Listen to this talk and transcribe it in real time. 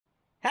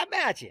How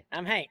about you?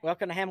 I'm Hank.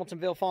 Welcome to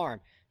Hamiltonville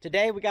Farm.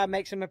 Today we got to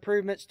make some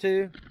improvements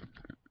to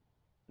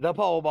the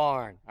pole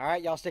barn. All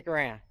right, y'all stick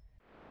around.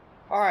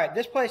 All right,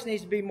 this place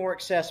needs to be more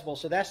accessible,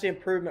 so that's the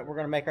improvement we're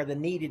going to make, or the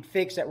needed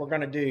fix that we're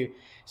going to do.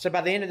 So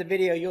by the end of the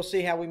video, you'll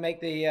see how we make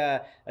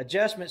the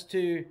adjustments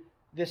to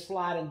this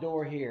sliding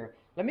door here.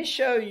 Let me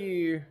show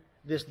you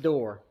this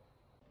door.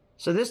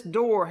 So this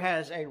door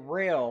has a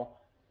rail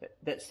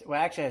that's,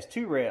 well, actually has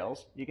two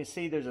rails. You can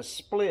see there's a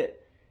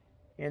split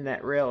in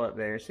that rail up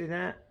there. See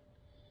that?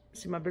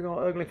 See my big old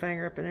ugly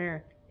finger up in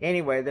there?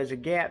 Anyway, there's a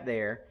gap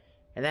there,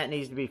 and that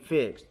needs to be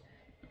fixed.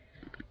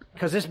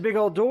 Because this big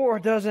old door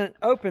doesn't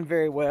open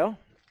very well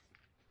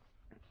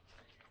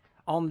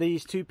on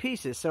these two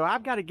pieces. So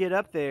I've got to get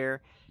up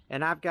there,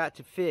 and I've got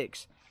to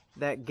fix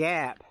that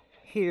gap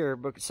here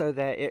so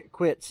that it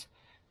quits.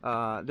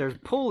 There's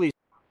pulleys.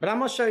 But I'm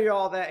going to show you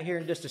all that here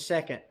in just a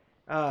second.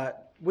 I've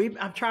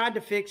tried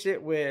to fix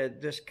it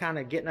with just kind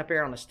of getting up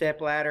there on the step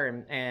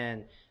ladder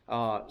and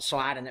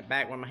sliding it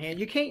back with my hand.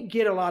 You can't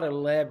get a lot of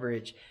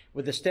leverage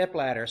with the step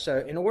ladder.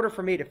 So in order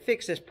for me to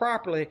fix this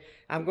properly,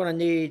 I'm going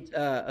to need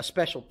a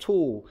special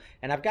tool.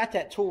 And I've got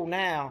that tool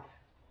now,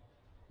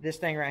 this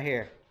thing right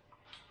here.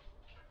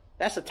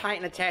 That's a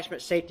Titan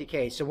attachment safety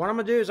cage. So what I'm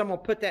going to do is I'm going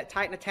to put that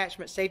Titan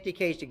attachment safety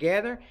cage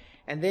together,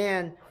 and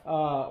then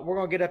we're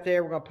going to get up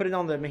there, we're going to put it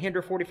on the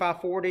Mahindra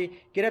 4540,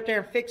 get up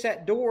there and fix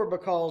that door,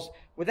 because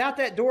without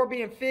that door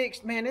being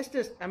fixed, man, it's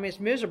just, I mean,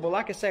 it's miserable.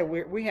 Like I say,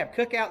 we have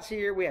cookouts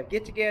here, we have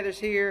get-togethers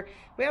here,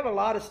 we have a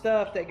lot of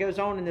stuff that goes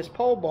on in this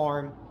pole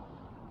barn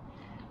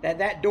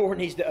that door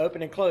needs to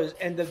open and close.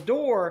 And the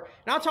door,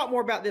 and I'll talk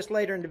more about this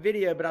later in the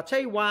video, but I'll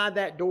tell you why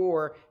that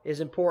door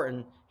is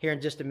important here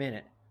in just a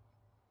minute.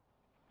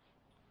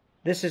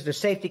 This is the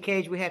safety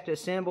cage we have to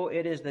assemble.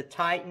 It is the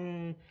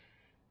Titan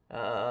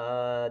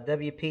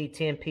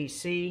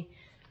WP10PC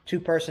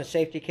two-person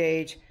safety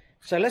cage.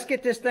 So let's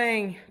get this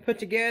thing put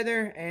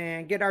together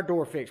and get our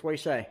door fixed. What do you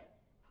say?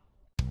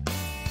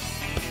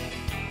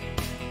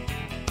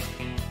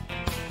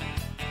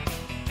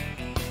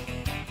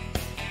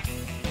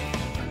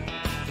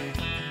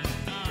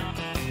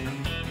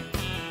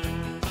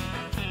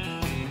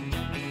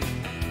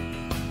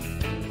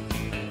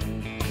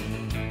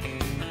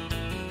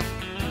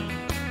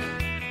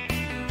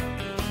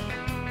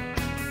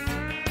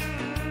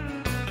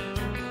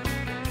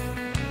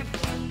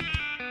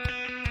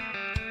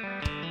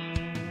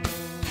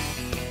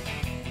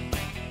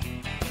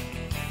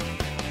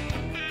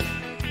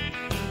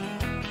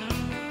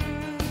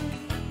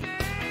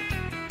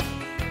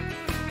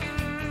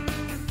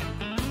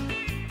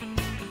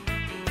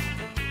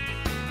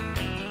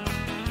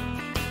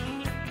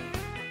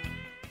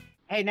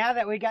 Hey, now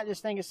that we got this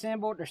thing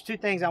assembled, there's two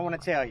things I want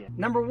to tell you.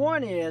 Number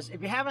one is,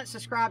 if you haven't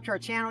subscribed to our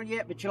channel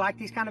yet, but you like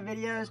these kind of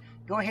videos,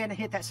 go ahead and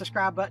hit that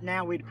subscribe button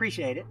now. We'd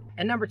appreciate it.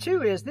 And number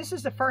two is, this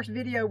is the first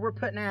video we're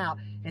putting out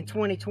in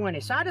 2020.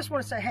 So I just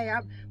want to say, hey,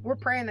 we're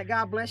praying that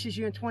God blesses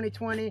you in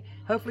 2020.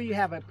 Hopefully you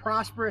have a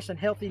prosperous and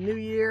healthy new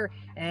year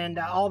and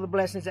all the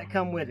blessings that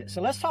come with it.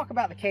 So let's talk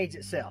about the cage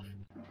itself.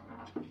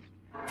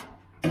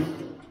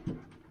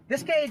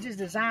 This cage is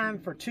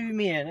designed for two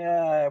men,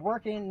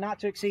 working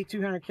not to exceed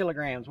 200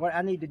 kilograms. What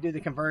I need to do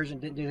the conversion,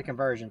 didn't do the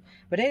conversion.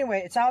 But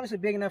anyway, it's obviously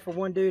big enough for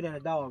one dude and a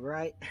dog,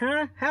 right?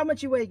 Huh? How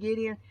much you weigh,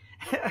 Gideon?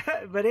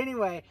 But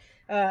anyway,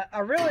 I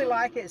really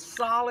like it. It's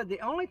solid.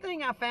 The only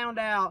thing I found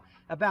out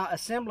about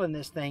assembling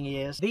this thing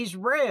is these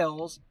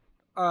rails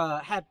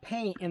have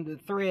paint in the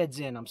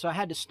threads in them. So I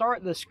had to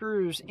start the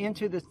screws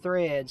into the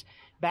threads,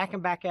 back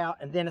and back out,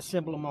 and then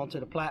assemble them onto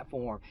the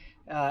platform.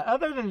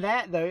 Other than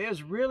that, though, it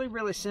was really,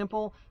 really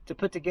simple to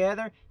put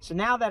together. So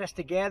now that it's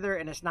together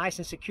and it's nice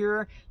and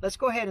secure, let's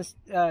go ahead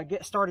and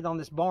get started on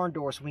this barn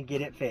door so we can get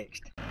it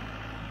fixed.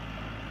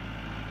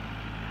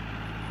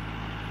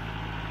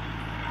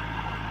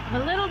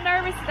 I'm a little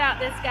nervous about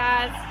this,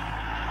 guys.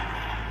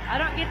 I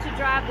don't get to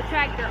drive the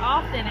tractor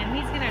often, and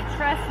he's going to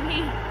trust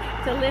me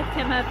to lift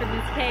him up in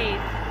this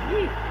cage.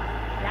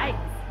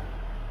 Yikes.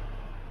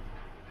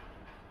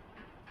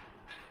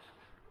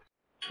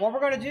 What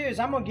we're going to do is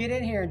I'm going to get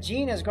in here, and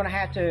Gina's going to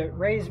have to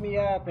raise me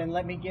up and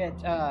let me get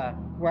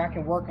where I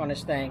can work on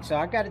this thing. So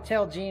I got to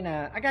tell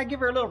Gina, I got to give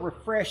her a little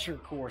refresher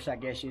course, I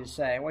guess you'd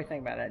say. What do you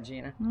think about that,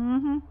 Gina?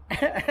 Mm-hmm.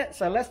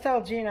 So let's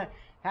tell Gina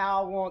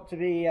how I want to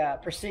be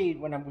proceed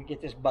when we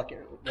get this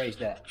bucket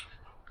raised up.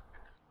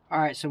 All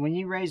right, so when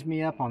you raise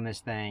me up on this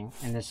thing,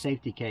 in this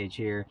safety cage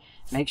here,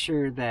 make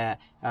sure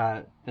that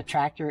the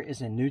tractor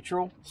is in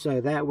neutral,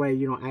 so that way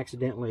you don't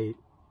accidentally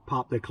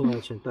pop the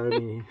clutch and throw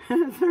me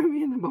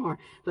in the barn,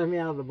 throw me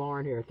out of the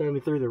barn here, throw me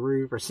through the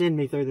roof, or send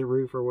me through the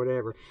roof, or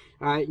whatever.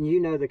 All right, and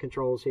you know the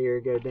controls here: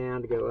 go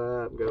down to go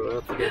up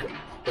to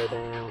go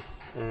down.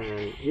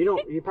 And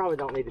you probably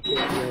don't need to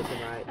tilt this,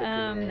 right?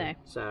 No.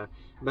 So,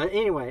 but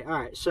anyway, all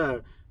right.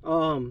 So,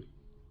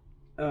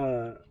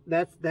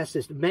 that's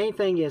just the main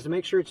thing is to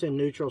make sure it's in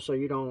neutral, so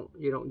you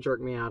don't jerk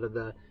me out of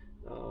the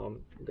cage.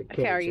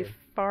 Okay, are you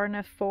far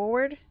enough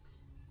forward?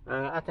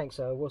 I think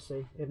so. We'll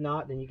see. If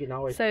not, then you can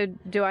always... So,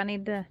 do I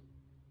need to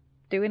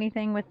do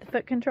anything with the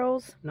foot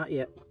controls? Not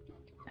yet.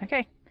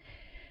 Okay.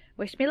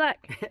 Wish me luck.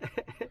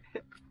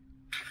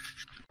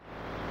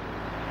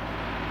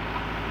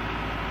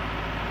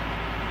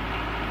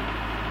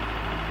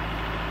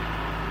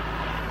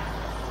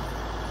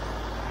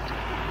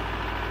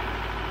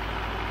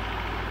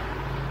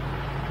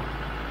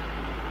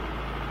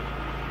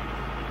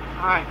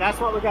 All right, that's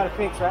what we got to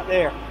fix right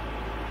there.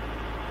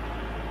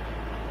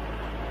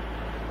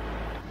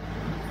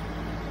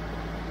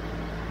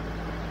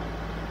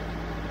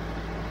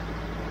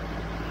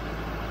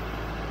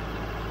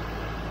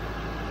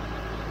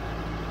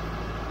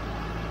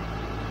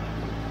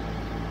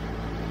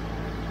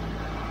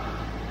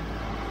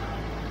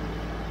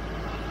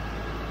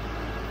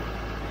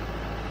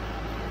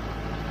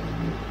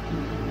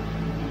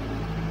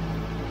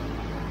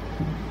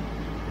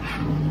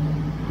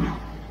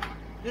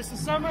 This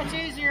is so much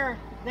easier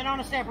than on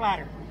a step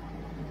ladder.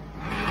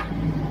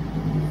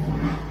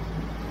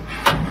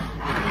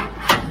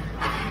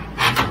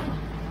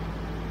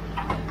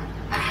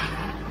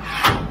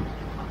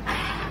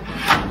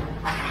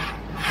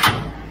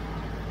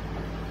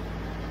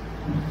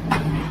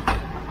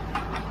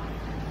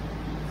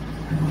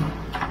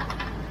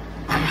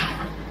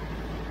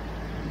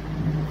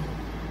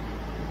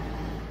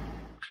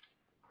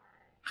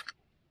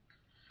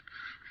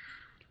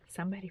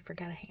 Somebody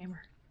forgot a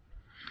hammer.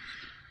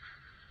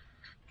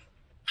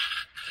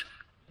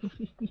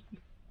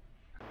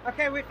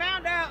 Okay, we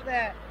found out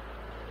that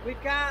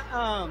we've got,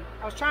 I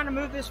was trying to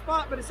move this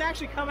spot, but it's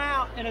actually come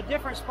out in a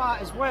different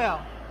spot as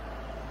well.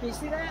 Can you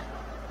see that?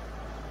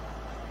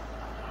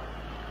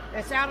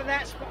 It's out of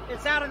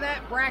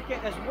that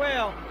bracket as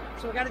well.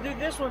 So we got to do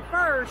this one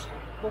first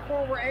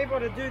before we're able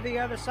to do the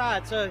other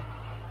side. So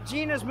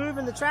Gina's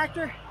moving the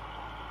tractor,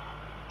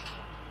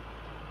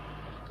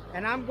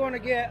 and I'm going to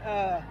get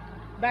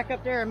back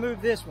up there and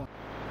move this one.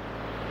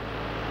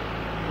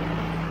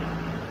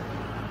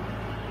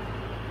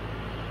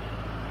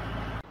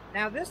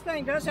 Now this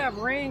thing does have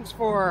rings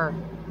for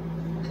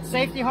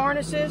safety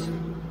harnesses,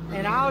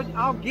 and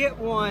I'll get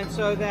one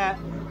so that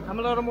I'm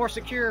a little more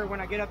secure when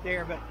I get up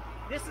there, but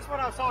this is what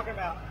I was talking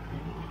about.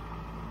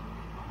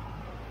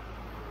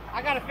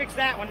 I gotta fix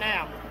that one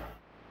now.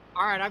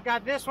 All right, I've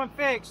got this one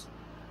fixed.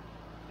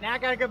 Now I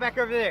gotta go back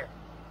over there.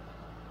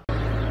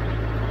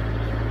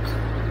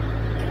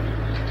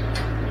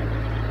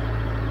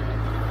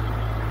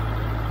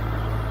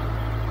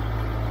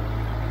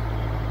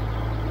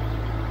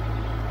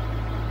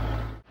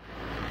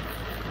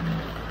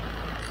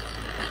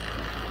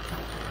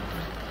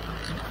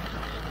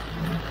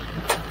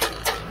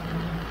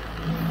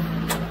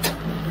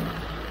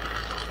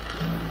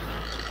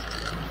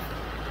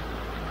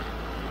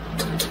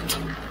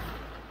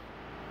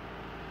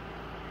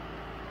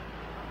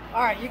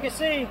 All right, you can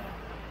see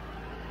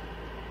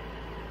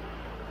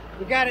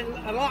we got it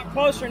a lot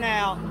closer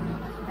now,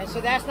 and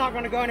so that's not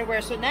going to go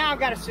anywhere. So now I've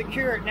got to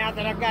secure it now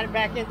that I've got it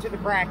back into the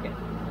bracket.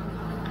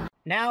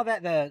 Now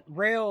that the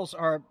rails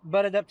are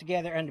butted up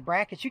together and the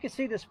brackets, you can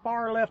see this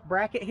far left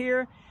bracket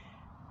here.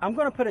 I'm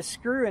going to put a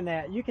screw in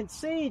that. You can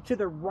see to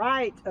the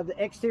right of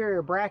the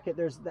exterior bracket,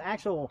 there's the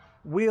actual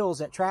wheels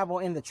that travel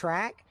in the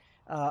track,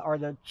 or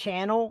the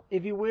channel,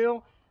 if you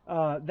will.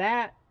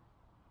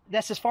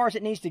 That's as far as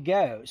it needs to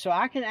go. So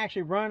I can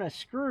actually run a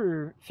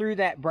screw through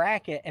that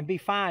bracket and be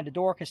fine. The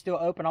door can still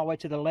open all the way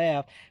to the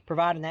left,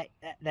 providing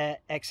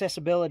that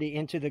accessibility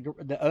into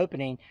the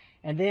opening.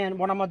 And then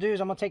what I'm gonna do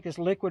is I'm gonna take this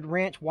liquid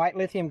wrench, white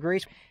lithium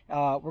grease.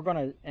 We're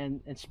gonna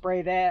and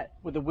spray that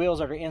with the wheels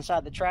that are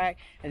inside the track.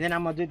 And then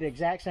I'm gonna do the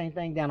exact same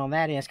thing down on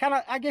that end. It's kind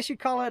of, I guess you'd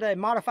call it a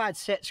modified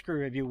set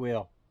screw, if you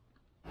will.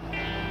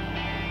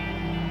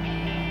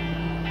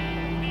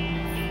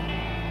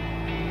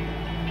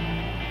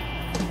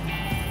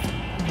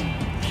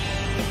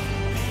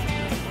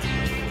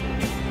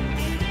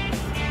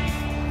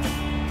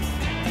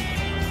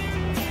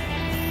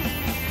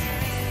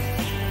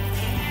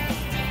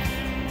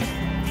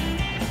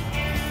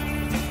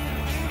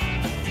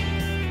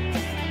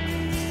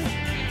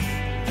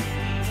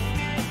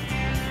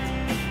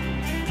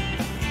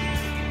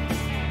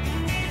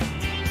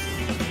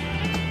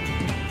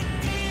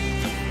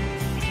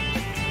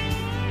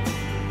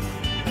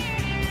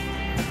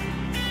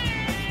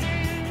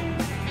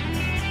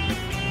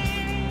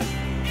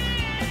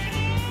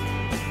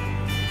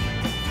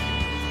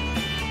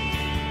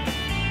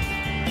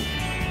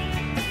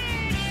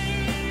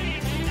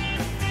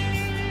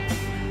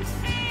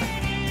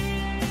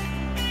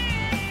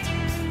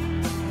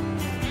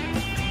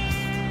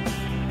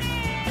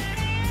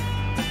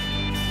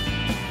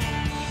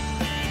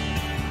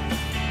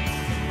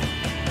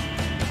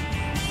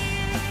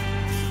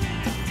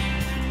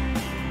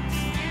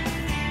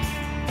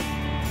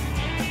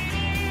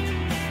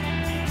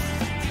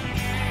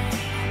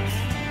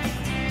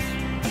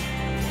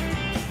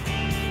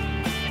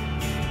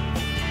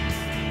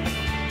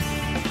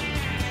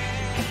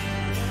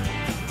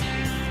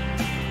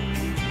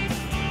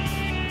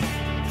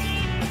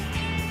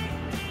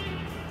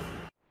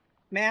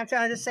 Man, I'm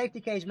telling you, this safety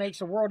cage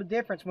makes a world of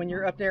difference when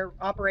you're up there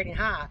operating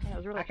high. That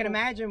was really I can cool.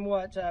 imagine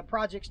what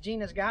projects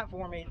Gina's got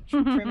for me,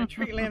 trimming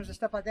tree limbs and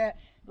stuff like that.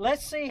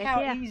 Let's see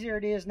how easier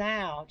it is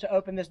now to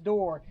open this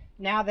door,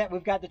 now that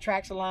we've got the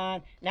tracks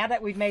aligned, now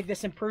that we've made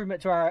this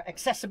improvement to our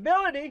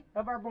accessibility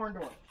of our barn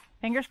door.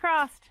 Fingers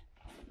crossed.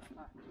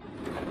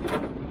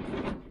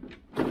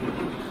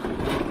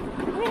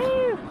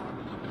 Woo!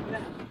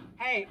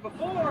 Hey,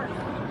 before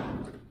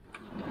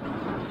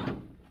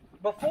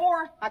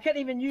I couldn't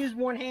even use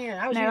one hand.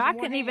 I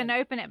couldn't even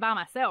open it by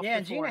myself. Yeah,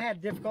 before. Gina had a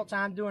difficult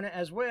time doing it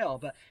as well.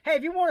 But hey,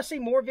 if you want to see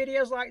more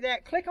videos like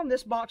that, click on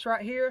this box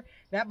right here.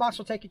 That box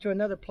will take you to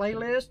another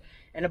playlist.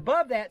 And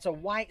above that, it's a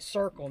white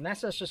circle, and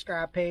that's a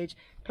subscribe page.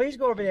 Please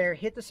go over there,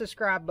 hit the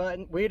subscribe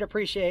button. We'd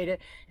appreciate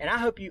it. And I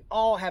hope you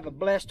all have a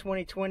blessed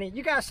 2020.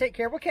 You guys take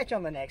care. We'll catch you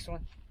on the next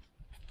one.